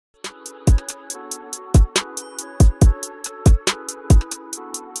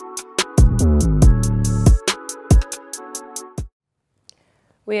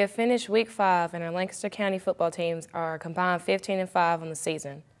We have finished Week 5, and our Lancaster County football teams are combined 15-5 on the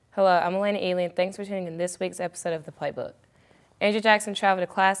season. Hello, I'm Elena Ely, and thanks for tuning in this week's episode of The Playbook. Andrew Jackson traveled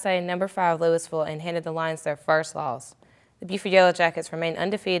to Class A number 5 Louisville and handed the Lions their first loss. The Buford Yellow Jackets remain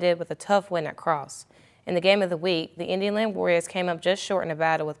undefeated with a tough win at Cross. In the game of the week, the Indianland Warriors came up just short in a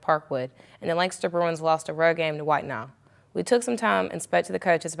battle with Parkwood, and the Lancaster Bruins lost a road game to White Nile. We took some time and spoke to the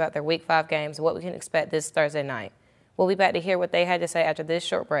coaches about their Week 5 games and what we can expect this Thursday night. We'll be back to hear what they had to say after this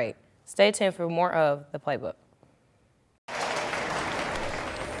short break. Stay tuned for more of The Playbook.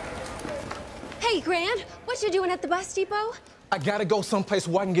 Hey, Grant, what you doing at the bus depot? I gotta go someplace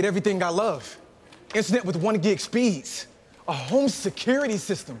where I can get everything I love. Internet with 1 gig speeds, a home security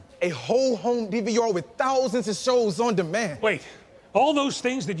system, a whole home DVR with thousands of shows on demand. Wait, all those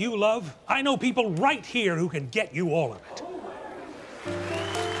things that you love, I know people right here who can get you all of it.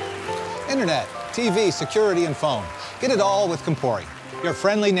 Internet, TV, security, and phone. Get it all with Compori, your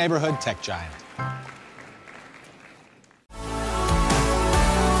friendly neighborhood tech giant.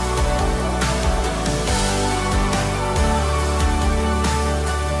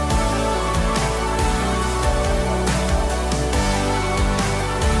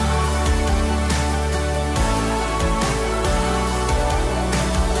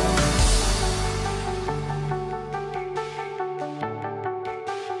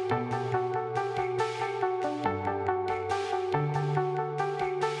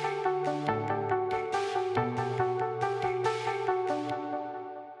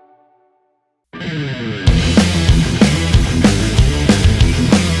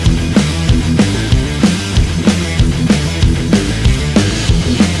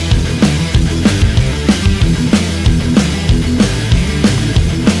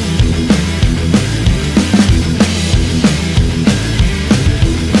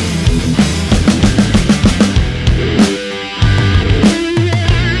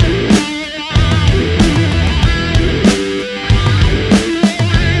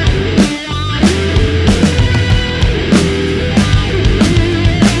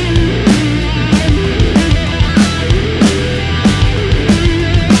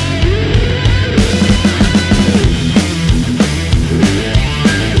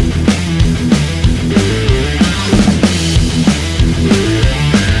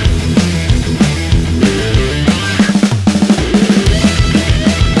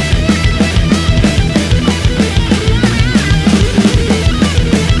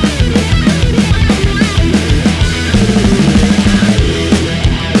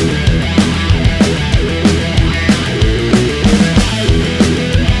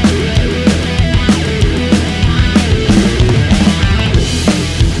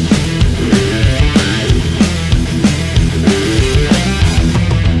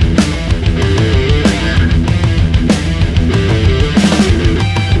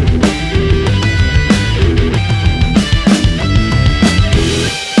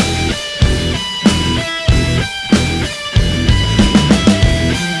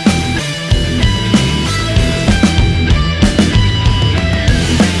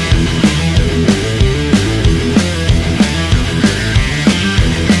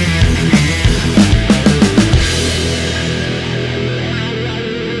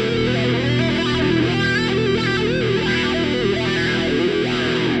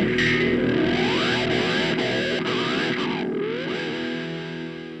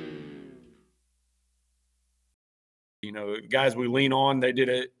 Guys we lean on, they did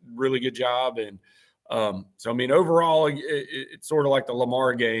a really good job. And so, I mean, overall, it's sort of like the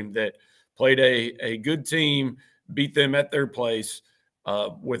Lamar game that played a good team, beat them at their place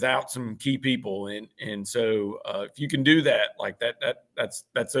without some key people. And so if you can do that, like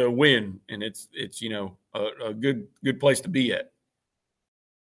that's a win. And it's a good place to be at.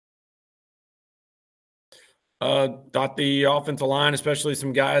 Thought the offensive line, especially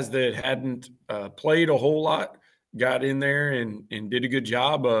some guys that hadn't played a whole lot, got in there and did a good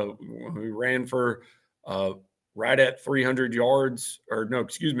job. We ran for right at 300 yards, or no,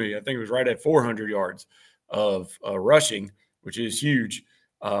 excuse me, I think it was right at 400 yards of rushing, which is huge.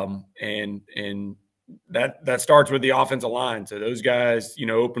 And that starts with the offensive line. So those guys,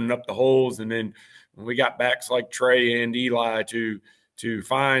 opening up the holes, and then when we got backs like Trey and Eli to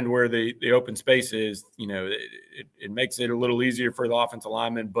find where the open space is, it makes it a little easier for the offensive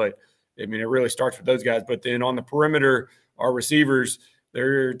linemen. But I mean, it really starts with those guys. But then on the perimeter, our receivers,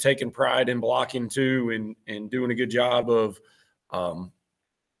 they're taking pride in blocking too, and doing a good job of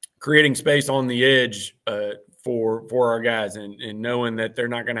creating space on the edge for our guys, and knowing that they're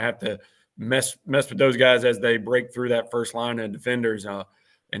not going to have to mess with those guys as they break through that first line of defenders.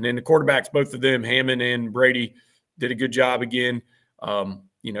 And then the quarterbacks, both of them, Hammond and Brady, did a good job again.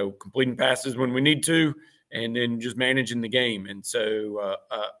 completing passes when we need to, and then just managing the game. And so,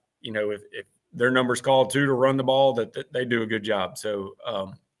 if their number's called too to run the ball, that they do a good job. So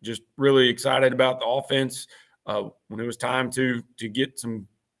just really excited about the offense. When it was time to get some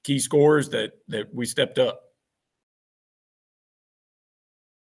key scores, that we stepped up.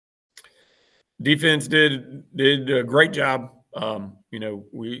 Defense did a great job.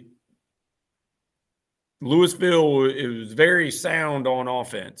 Louisville, it was very sound on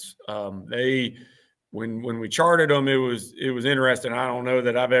offense. When we charted them, it was interesting. I don't know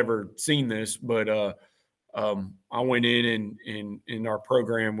that I've ever seen this, but I went in our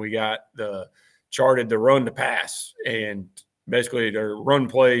program, we got charted the run to pass, and basically their run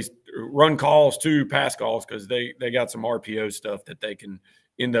calls to pass calls, because they got some RPO stuff that they can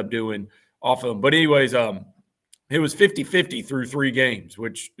end up doing off of them. But anyways, it was 50-50 through 3 games,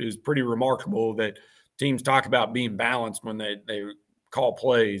 which is pretty remarkable that teams talk about being balanced when they call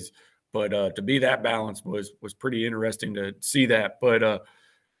plays. But to be that balanced was pretty interesting to see that. But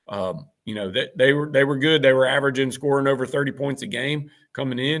they were good. They were averaging, scoring over 30 points a game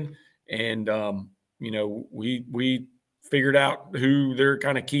coming in, and we figured out who their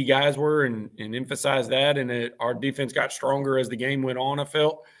kind of key guys were and emphasized that. And our defense got stronger as the game went on, I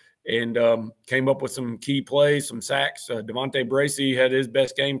felt, and came up with some key plays, some sacks. Devontae Bracey had his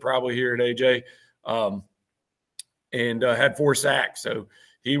best game probably here at AJ, and had 4 sacks. So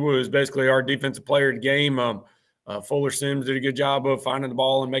he was basically our defensive player of the game. Fuller Sims did a good job of finding the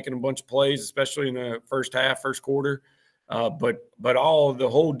ball and making a bunch of plays, especially in the first quarter. But the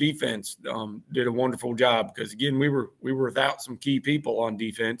whole defense did a wonderful job, because again, we were without some key people on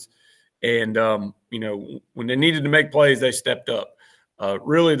defense, and when they needed to make plays, they stepped up.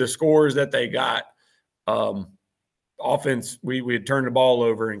 Really, the scores that they got, offense, we had turned the ball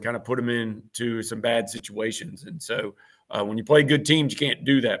over and kind of put them into some bad situations, and so when you play good teams, you can't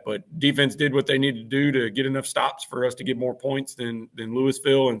do that. But defense did what they needed to do to get enough stops for us to get more points than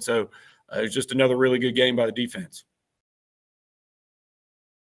Louisville, and so it was just another really good game by the defense.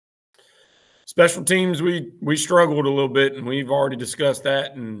 Special teams, we struggled a little bit, and we've already discussed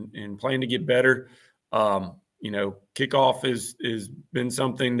that and plan to get better. Kickoff is been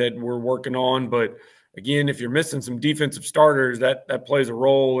something that we're working on, but again, if you're missing some defensive starters, that plays a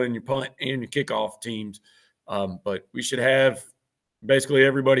role in your punt and your kickoff teams. But we should have basically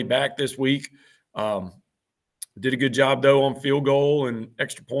everybody back this week. Did a good job though on field goal and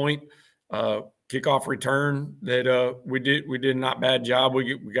extra point. Kickoff return that we did not bad job.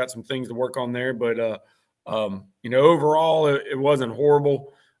 We got some things to work on there, but overall it wasn't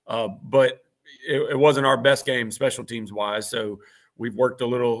horrible, but it wasn't our best game special teams wise. So we've worked a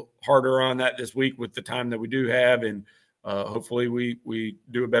little harder on that this week with the time that we do have, and hopefully we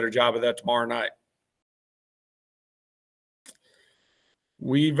do a better job of that tomorrow night.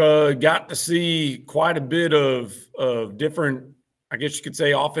 We've got to see quite a bit of different, I guess you could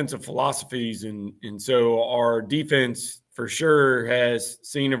say, offensive philosophies. And so our defense for sure has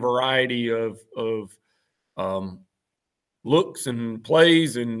seen a variety of looks and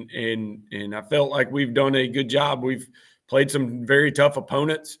plays. And I felt like we've done a good job. We've played some very tough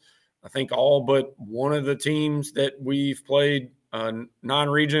opponents. I think all but one of the teams that we've played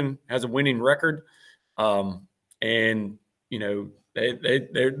non-region has a winning record. And,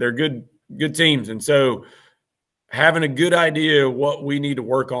 they're good teams. And so having a good idea of what we need to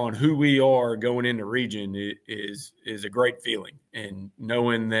work on, who we are going into region is a great feeling. And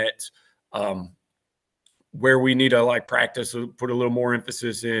knowing that where we need to practice, put a little more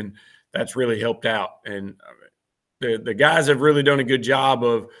emphasis in, that's really helped out. And the guys have really done a good job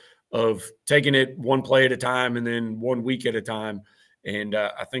of taking it one play at a time and then 1 week at a time. And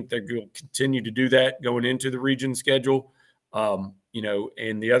I think they're going to continue to do that going into the region schedule.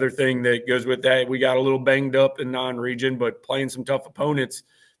 And the other thing that goes with that, we got a little banged up in non-region, but playing some tough opponents,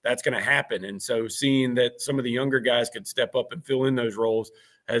 that's going to happen. And so seeing that some of the younger guys could step up and fill in those roles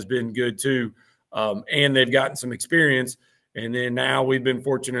has been good too. And they've gotten some experience. And then now we've been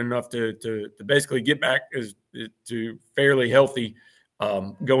fortunate enough to basically get back to fairly healthy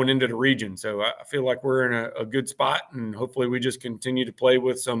going into the region. So I feel like we're in a good spot, and hopefully we just continue to play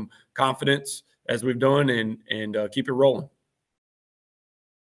with some confidence as we've done and keep it rolling.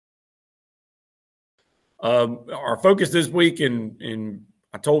 Our focus this week, and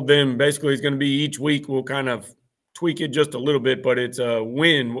I told them basically it's going to be each week we'll kind of tweak it just a little bit, but it's a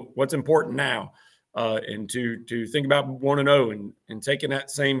win. What's important now, and to think about 1-0 and taking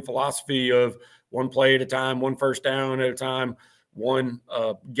that same philosophy of one play at a time, one first down at a time, one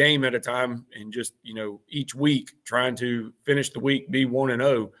game at a time, and just each week trying to finish the week be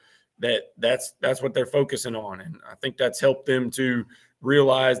 1-0. that's what they're focusing on. And I think that's helped them to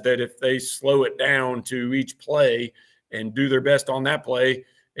realize that if they slow it down to each play and do their best on that play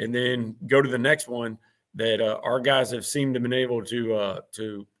and then go to the next one, that our guys have seemed to been able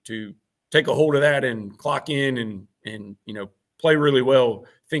to take a hold of that and clock in and play really well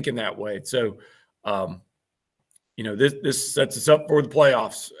thinking that way. So this sets us up for the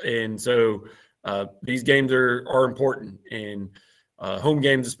playoffs. And so these games are important, and home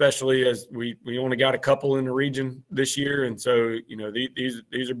games, especially as we only got a couple in the region this year. And so,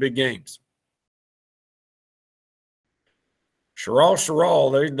 these are big games.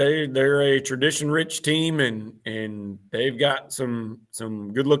 Sherrall, they're a tradition-rich team, and they've got some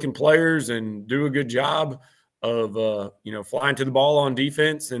good-looking players and do a good job of flying to the ball on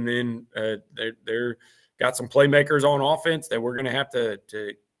defense, and then they're got some playmakers on offense that we're going to have to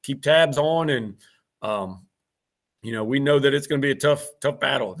keep tabs on, and we know that it's going to be a tough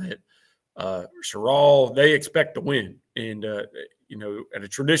battle. That Sherrall, they expect to win, and at a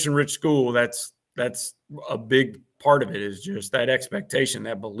tradition-rich school, that's a big part of it, is just that expectation,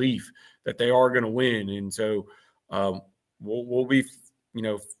 that belief that they are going to win. And so we'll be,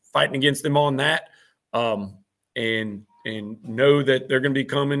 fighting against them on that, and know that they're going to be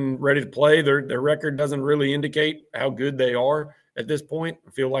coming ready to play. Their record doesn't really indicate how good they are at this point.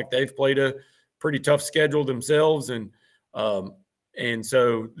 I feel like they've played a pretty tough schedule themselves, and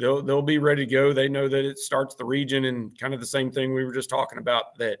so they'll be ready to go. They know that it starts the region, and kind of the same thing we were just talking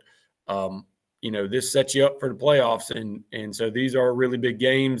about, that this sets you up for the playoffs. And so these are really big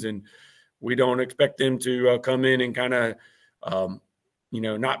games, and we don't expect them to come in and kind of,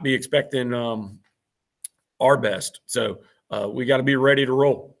 not be expecting our best. So we got to be ready to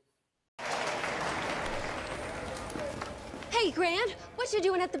roll. Hey, Grant, what you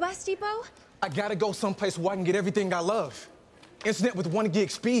doing at the bus depot? I gotta go someplace where I can get everything I love. Internet with 1 gig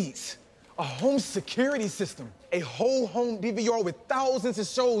speeds. A home security system. A whole home DVR with thousands of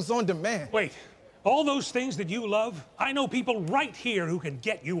shows on demand. Wait, all those things that you love, I know people right here who can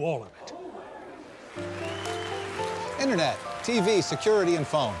get you all of it. Internet, TV, security, and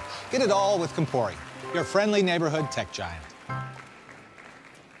phone. Get it all with Compori, your friendly neighborhood tech giant.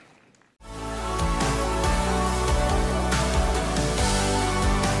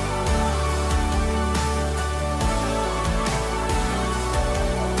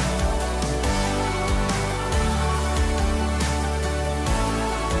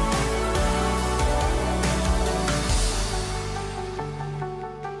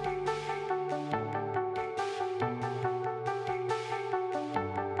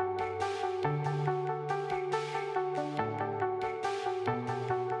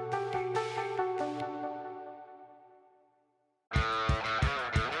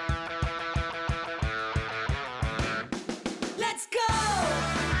 Let's go!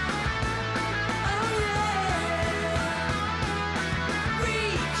 Oh yeah!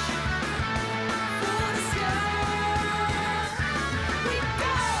 Reach for the sky. We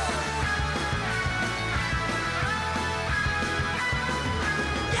go!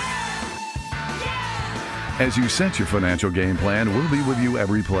 Yeah! Yeah! As you set your financial game plan, we'll be with you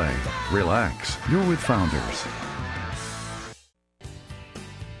every play. Relax, you're with Founders.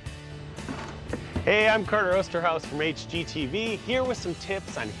 Hey, I'm Carter Osterhaus from HGTV, here with some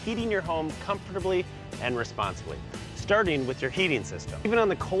tips on heating your home comfortably and responsibly, starting with your heating system. Even on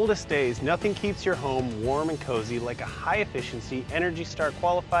the coldest days, nothing keeps your home warm and cozy like a high-efficiency, Energy Star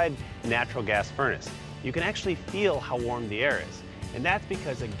qualified natural gas furnace. You can actually feel how warm the air is, and that's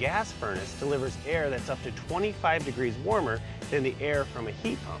because a gas furnace delivers air that's up to 25 degrees warmer than the air from a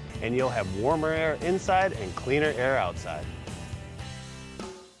heat pump, and you'll have warmer air inside and cleaner air outside.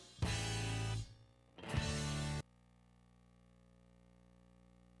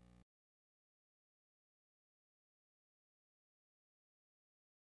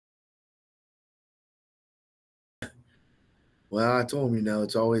 Well, I told him,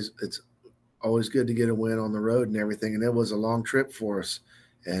 it's always good to get a win on the road and everything. And it was a long trip for us,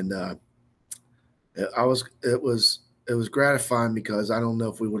 and it was gratifying because I don't know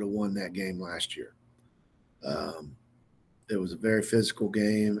if we would have won that game last year. It was a very physical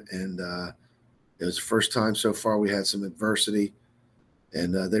game, and it was the first time so far we had some adversity,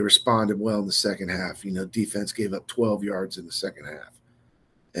 and they responded well in the second half. Defense gave up 12 yards in the second half,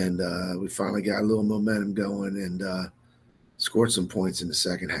 and we finally got a little momentum going and scored some points in the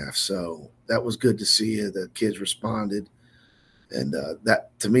second half. So that was good to see. The kids responded. And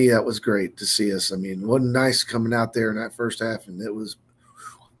that, to me, that was great to see us. I mean, it wasn't nice coming out there in that first half, and it was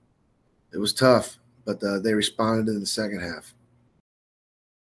tough, but they responded in the second half.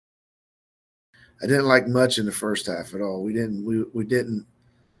 I didn't like much in the first half at all. We didn't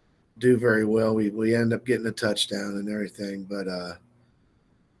do very well. We end up getting a touchdown and everything, but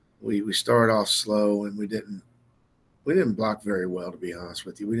we started off slow and we didn't block very well, to be honest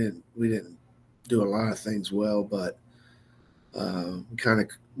with you. We didn't do a lot of things well, but we kind of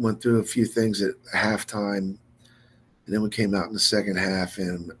went through a few things at halftime, and then we came out in the second half,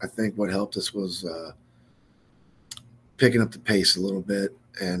 and I think what helped us was picking up the pace a little bit,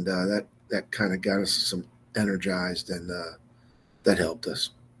 and that kind of got us some energized, and that helped us.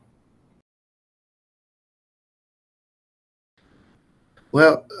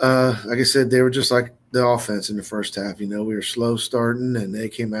 Well, like I said, they were just like the offense in the first half. We were slow starting, and they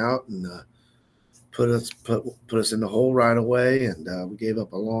came out and put us in the hole right away, and we gave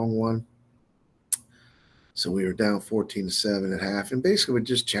up a long one. So we were down 14-7 at half, and basically we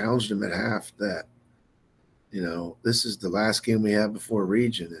just challenged them at half that, this is the last game we have before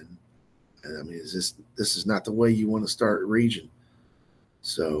region, and I mean, this is not the way you want to start region.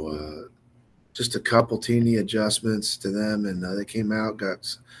 So just a couple teeny adjustments to them, and they came out,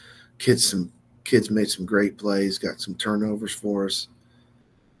 got kids made some great plays, got some turnovers for us,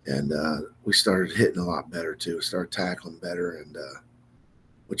 and we started hitting a lot better too. Started tackling better, and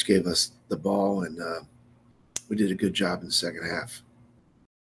which gave us the ball, and we did a good job in the second half.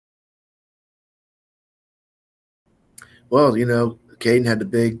 Well, Caden had the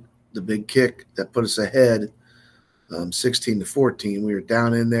big kick that put us ahead, 16-14. We were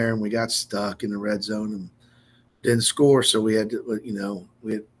down in there and we got stuck in the red zone and didn't score, so we had to,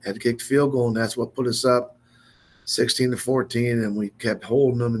 we had to kick the field goal, and that's what put us up 16-14. And we kept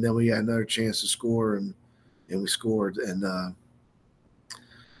holding them, and then we got another chance to score, and we scored, and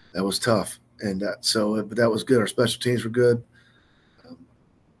that was tough. And but that was good. Our special teams were good.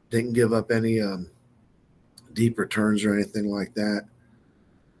 Didn't give up any deep returns or anything like that.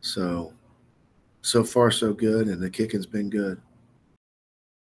 So far so good, and the kicking's been good.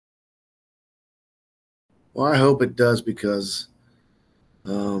 Well, I hope it does, because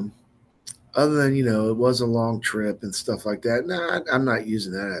other than, it was a long trip and stuff like that, I'm not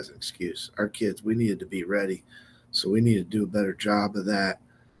using that as an excuse. Our kids, we needed to be ready, so we need to do a better job of that.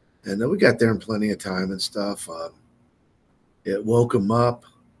 And we got there in plenty of time and stuff. It woke them up,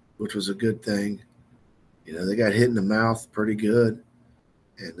 which was a good thing. They got hit in the mouth pretty good,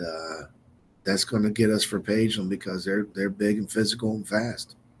 and that's going to get us for Pageland, because they're big and physical and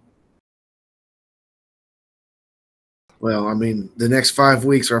fast. Well, I mean, the next 5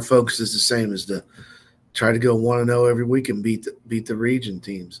 weeks, our focus is the same, as to try to go 1-0 every week and beat the region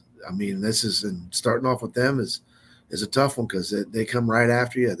teams. I mean, and starting off with them is a tough one, because they come right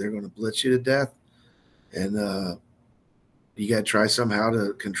after you. They're going to blitz you to death, and you got to try somehow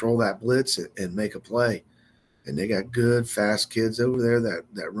to control that blitz and make a play. And they got good, fast kids over there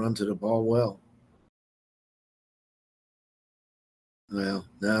that run to the ball well. Well,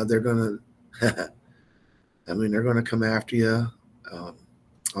 now they're going to – I mean, they're going to come after you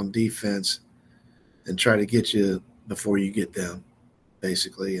on defense and try to get you before you get them,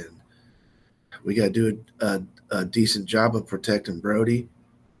 basically. And we got to do a decent job of protecting Brody,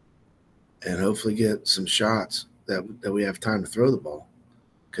 and hopefully get some shots that we have time to throw the ball,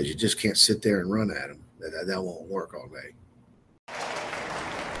 because you just can't sit there and run at them. That won't work all day.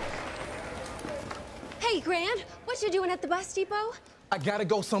 Hey, Grant, what you doing at the bus depot? I gotta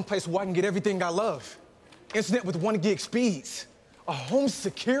go someplace where I can get everything I love. Internet with 1 gig speeds. A home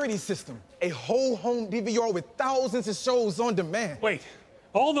security system. A whole home DVR with thousands of shows on demand. Wait,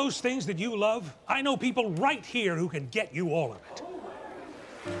 all those things that you love, I know people right here who can get you all of it.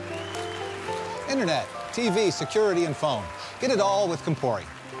 Internet, TV, security, and phone. Get it all with Compori,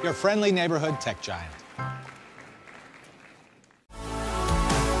 your friendly neighborhood tech giant.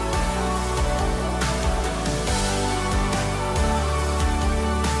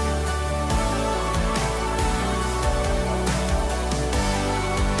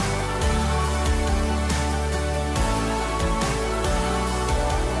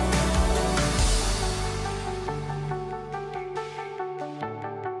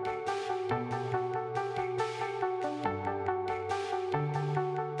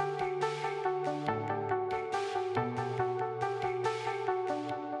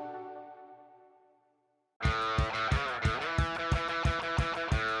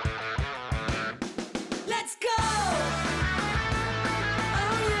 Let's go! Oh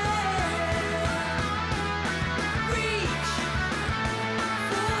yeah! Reach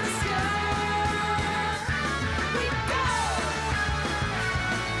for the sky. We go!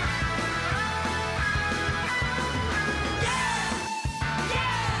 Yeah!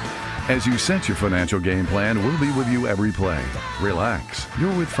 Yeah! As you set your financial game plan, we'll be with you every play. Relax.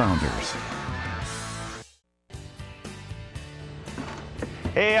 You're with Founders.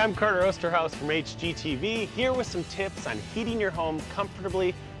 Hey, I'm Carter Osterhaus from HGTV, here with some tips on heating your home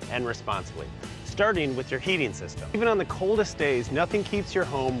comfortably and responsibly, starting with your heating system. Even on the coldest days, nothing keeps your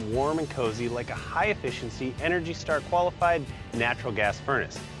home warm and cozy like a high-efficiency, Energy Star qualified natural gas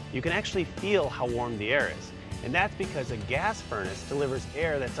furnace. You can actually feel how warm the air is. And that's because a gas furnace delivers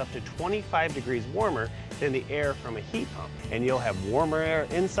air that's up to 25 degrees warmer than the air from a heat pump. And you'll have warmer air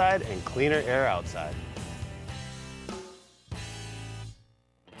inside and cleaner air outside.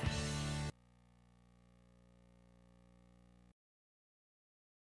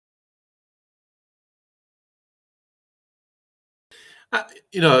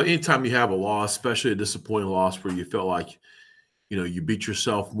 Anytime you have a loss, especially a disappointing loss where you felt like, you beat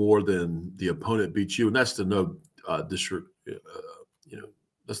yourself more than the opponent beat you, and that's the no district,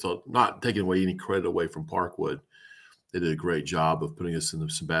 that's not taking away any credit away from Parkwood. They did a great job of putting us in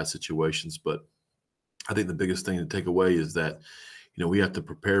some bad situations, but I think the biggest thing to take away is that, we have to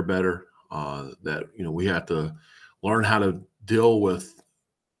prepare better. That we have to learn how to deal with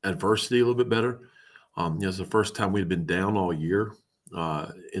adversity a little bit better. It's the first time we'd been down all year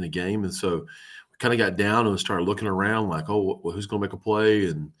in a game, and so we kind of got down and started looking around like, oh, well, who's going to make a play?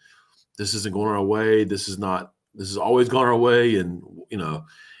 And this isn't going our way. This is always gone our way, and and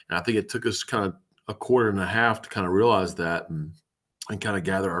I think it took us kind of a quarter and a half to kind of realize that and kind of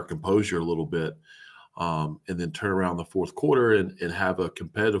gather our composure a little bit, and then turn around the fourth quarter and have a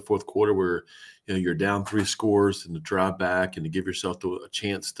competitive fourth quarter where you're down 3 scores and to drive back and to give yourself a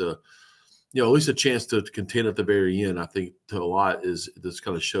chance to. At least a chance to contend at the very end. I think to a lot is this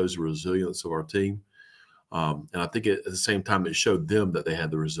kind of shows the resilience of our team, and I think at the same time it showed them that they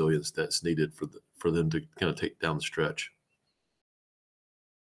had the resilience that's needed for them to kind of take down the stretch.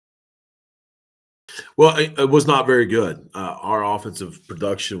 Well, it was not very good. Our offensive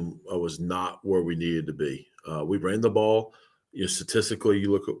production was not where we needed to be. We ran the ball. Statistically,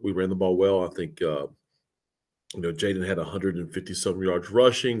 we ran the ball well. I think Jaden had 150-some yards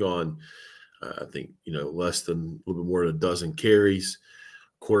rushing on. I think, less than a little bit more than a dozen carries.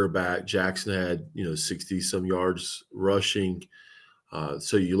 Quarterback Jackson had, 60-some yards rushing.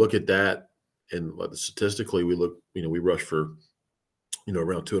 So you look at that, and statistically, we rushed for,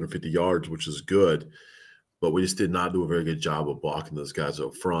 around 250 yards, which is good. But we just did not do a very good job of blocking those guys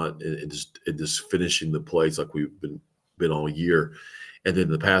up front and just finishing the plays like we've been all year. And then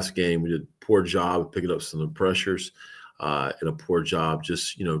the pass game, we did a poor job of picking up some of the pressures. And a poor job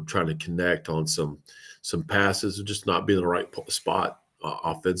just trying to connect on some passes and just not being in the right spot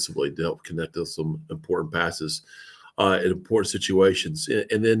offensively to help connect to some important passes in important situations.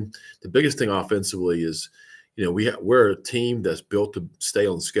 And then the biggest thing offensively is we're a team that's built to stay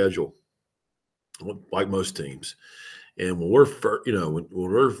on schedule, like most teams. And when we're when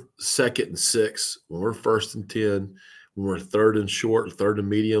we're 2nd and 6, when we're 1st and 10, when we're 3rd and short, 3rd and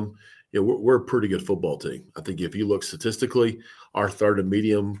medium. We're a pretty good football team. I think if you look statistically, our 3rd and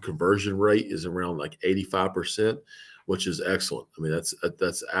medium conversion rate is around like 85%, which is excellent. I mean,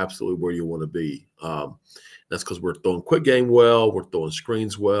 that's absolutely where you want to be. That's because we're throwing quick game well, we're throwing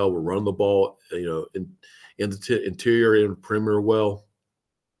screens well, we're running the ball, in the interior and perimeter well.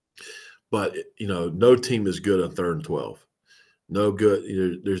 But no team is good on 3rd and 12. No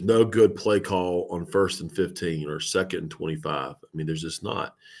good. There's no good play call on 1st and 15 or 2nd and 25. I mean, there's just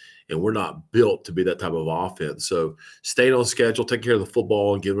not. And we're not built to be that type of offense. So staying on schedule, taking care of the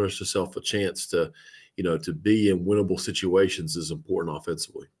football, and giving yourself a chance to, to be in winnable situations is important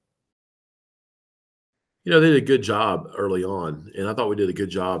offensively. They did a good job early on, and I thought we did a good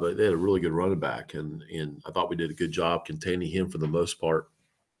job. They had a really good running back, and I thought we did a good job containing him for the most part.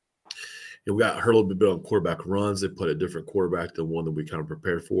 And we got hurt a little bit on quarterback runs. They put a different quarterback than one that we kind of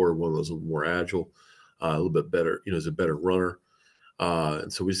prepared for, one that was a little more agile, a little bit better, is a better runner.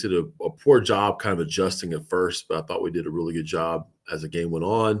 And so we just did a poor job kind of adjusting at first, but I thought we did a really good job as the game went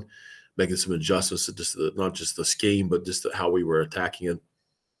on, making some adjustments to not just the scheme, but just how we were attacking it.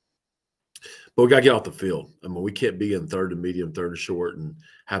 But we got to get off the field. I mean, we can't be in 3rd and medium, 3rd and short, and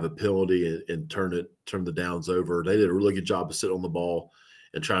have a penalty and turn the downs over. They did a really good job of sitting on the ball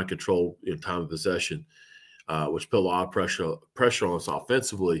and trying to control time of possession, which put a lot of pressure on us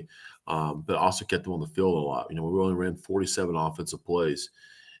offensively. But also kept them on the field a lot. We only ran 47 offensive plays,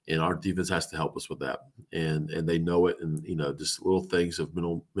 and our defense has to help us with that. And they know it. And just little things of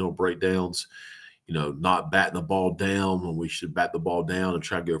mental breakdowns. Not batting the ball down when we should bat the ball down and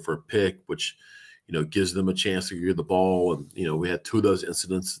try to go for a pick, which gives them a chance to get the ball. And we had 2 of those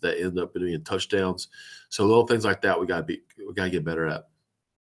incidents that ended up being touchdowns. So little things like that we got to get better at.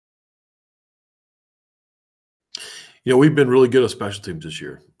 We've been really good at special teams this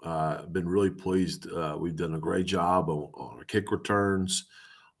year. Been really pleased. We've done a great job on our kick returns,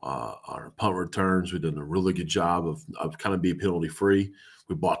 our punt returns. We've done a really good job of kind of being penalty free.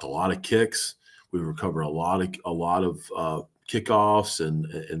 We blocked a lot of kicks. We've recovered a lot of kickoffs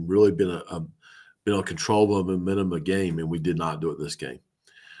and really been able to control the momentum of the game, and we did not do it this game.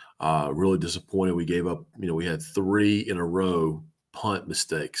 Really disappointed. We gave up. We had 3 in a row punt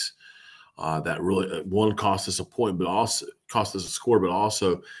mistakes. That really one cost us a point, but also cost us a score, but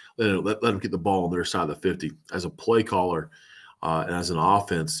also let them get the ball on their side of the 50. As a play caller and as an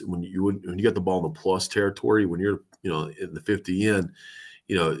offense, when you get the ball in the plus territory, when you're in the 50 in,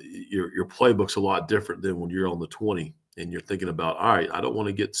 your playbook's a lot different than when you're on the 20 and you're thinking about, all right, I don't want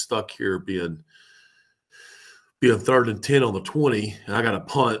to get stuck here being 3rd and 10 on the 20, and I got to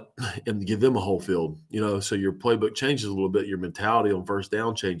punt and give them a whole field, so your playbook changes a little bit. Your mentality on first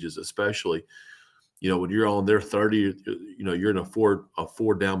down changes, especially, when you're on their 30, you're in a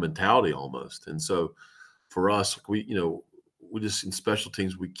four down mentality almost. And so for us, we just in special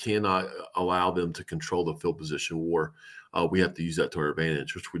teams, we cannot allow them to control the field position war. We have to use that to our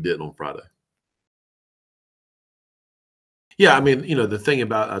advantage, which we did on Friday. Yeah, the thing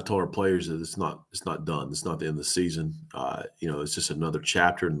about I told our players is it's not done. It's not the end of the season. It's just another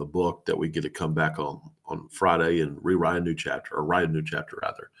chapter in the book that we get to come back on Friday and write a new chapter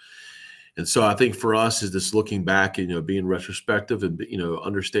rather. And so I think for us is this looking back and being retrospective and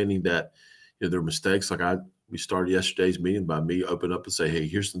understanding that there are mistakes. Like we started yesterday's meeting by me open up and say, hey,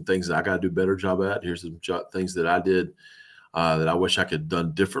 here's some things that I got to do a better job at. Here's some things that I did that I wish I could have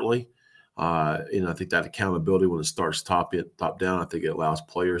done differently. And I think that accountability, when it starts top down, I think it allows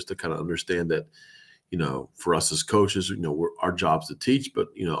players to kind of understand that, for us as coaches, our job's to teach, but,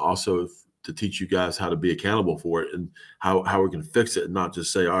 also to teach you guys how to be accountable for it and how we can fix it and not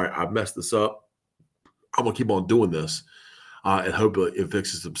just say, all right, I messed this up. I'm going to keep on doing this and hope it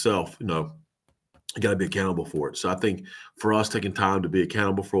fixes itself. You got to be accountable for it. So I think for us, taking time to be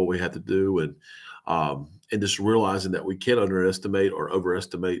accountable for what we had to do and just realizing that we can't underestimate or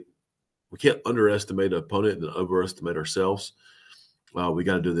overestimate. We can't underestimate an opponent and overestimate ourselves. We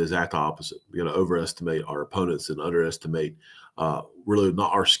got to do the exact opposite. We got to overestimate our opponents and underestimate really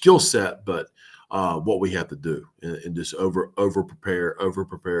not our skill set, but what we have to do and just over prepare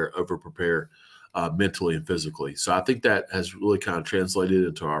mentally and physically. So I think that has really kind of translated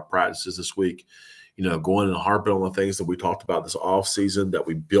into our practices this week. Going and harping on the things that we talked about this off season, that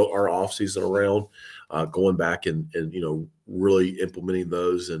we built our off season around, going back and really implementing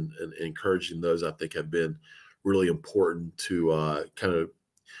those and encouraging those, I think have been really important to kind of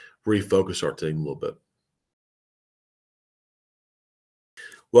refocus our team a little bit.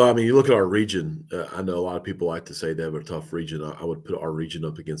 Well, you look at our region. I know a lot of people like to say they have a tough region. I would put our region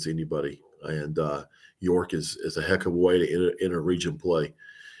up against anybody. And York is a heck of a way to enter region play.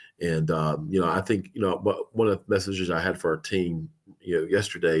 And, I think, one of the messages I had for our team,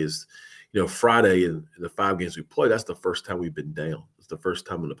 yesterday is, Friday in the 5 games we played, that's the first time we've been down. It's the first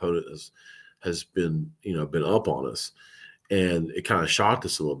time an opponent has been up on us. And it kind of shocked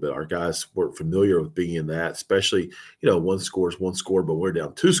us a little bit. Our guys weren't familiar with being in that, especially, one score, but we're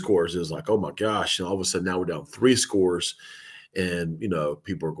down 2 scores. It was like, oh my gosh. And all of a sudden now we're down 3 scores and,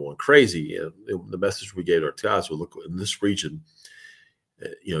 people are going crazy. And the message we gave to our guys was, look, in this region,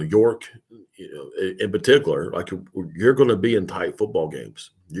 York, in particular, like you're going to be in tight football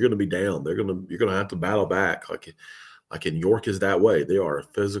games. You're going to be down. You're going to have to battle back. Like in York is that way. They are a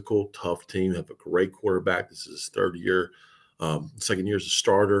physical, tough team. Have a great quarterback. This is his 3rd year, 2nd year as a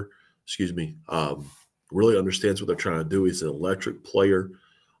starter. Really understands what they're trying to do. He's an electric player.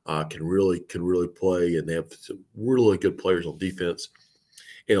 Can really play, and they have some really good players on defense.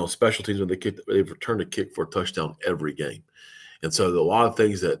 And on special teams, when they've returned a kick for a touchdown every game. And so a lot of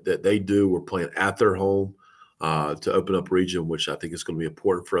things that they do, we're playing at their home to open up region, which I think is going to be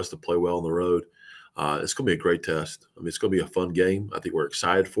important for us to play well on the road. It's going to be a great test. It's going to be a fun game. I think we're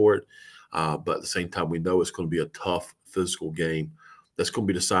excited for it. But at the same time, we know it's going to be a tough physical game that's going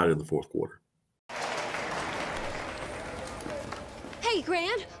to be decided in the 4th quarter. Hey,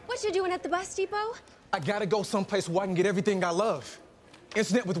 Grant, what you doing at the bus depot? I got to go someplace where I can get everything I love.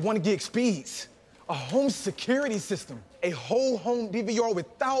 Internet with 1 gig speeds. A home security system. A whole home DVR with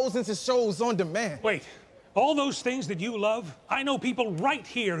thousands of shows on demand. Wait, all those things that you love, I know people right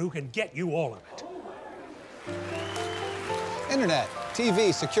here who can get you all of it. Internet,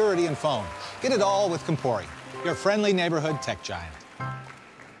 TV, security, and phone. Get it all with Compori, your friendly neighborhood tech giant.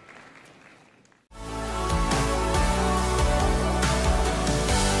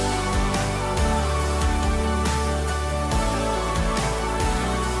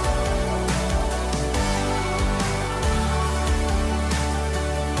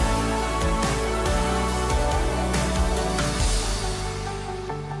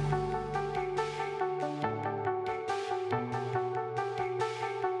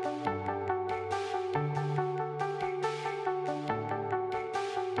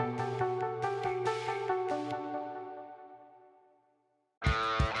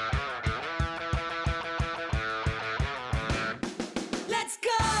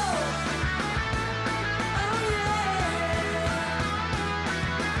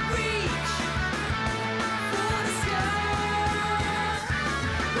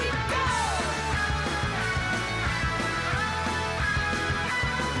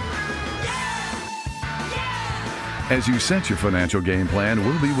 As you set your financial game plan,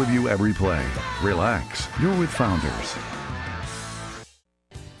 we'll be with you every play. Relax, you're with Founders.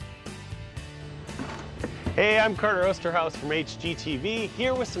 Hey, I'm Carter Osterhaus from HGTV,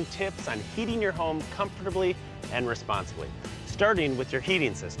 here with some tips on heating your home comfortably and responsibly, starting with your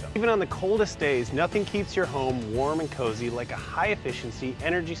heating system. Even on the coldest days, nothing keeps your home warm and cozy like a high-efficiency,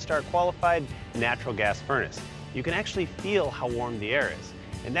 Energy Star qualified natural gas furnace. You can actually feel how warm the air is.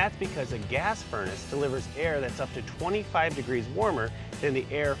 And that's because a gas furnace delivers air that's up to 25 degrees warmer than the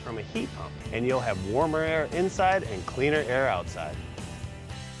air from a heat pump. And you'll have warmer air inside and cleaner air outside.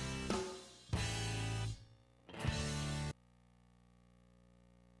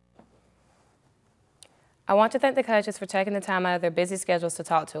 I want to thank the coaches for taking the time out of their busy schedules to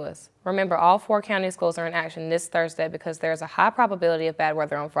talk to us. Remember, all 4 county schools are in action this Thursday because there is a high probability of bad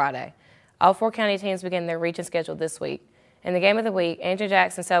weather on Friday. All 4 county teams begin their region schedule this week. In the game of the week, Andrew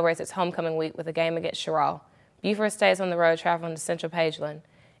Jackson celebrates its homecoming week with a game against Sherrall. Beaufort stays on the road traveling to Central Pageland.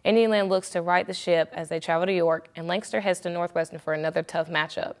 Indian looks to right the ship as they travel to York, and Lancaster heads to Northwestern for another tough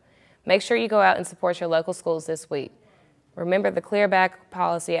matchup. Make sure you go out and support your local schools this week. Remember the clear bag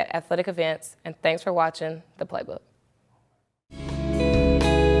policy at athletic events, and thanks for watching The Playbook.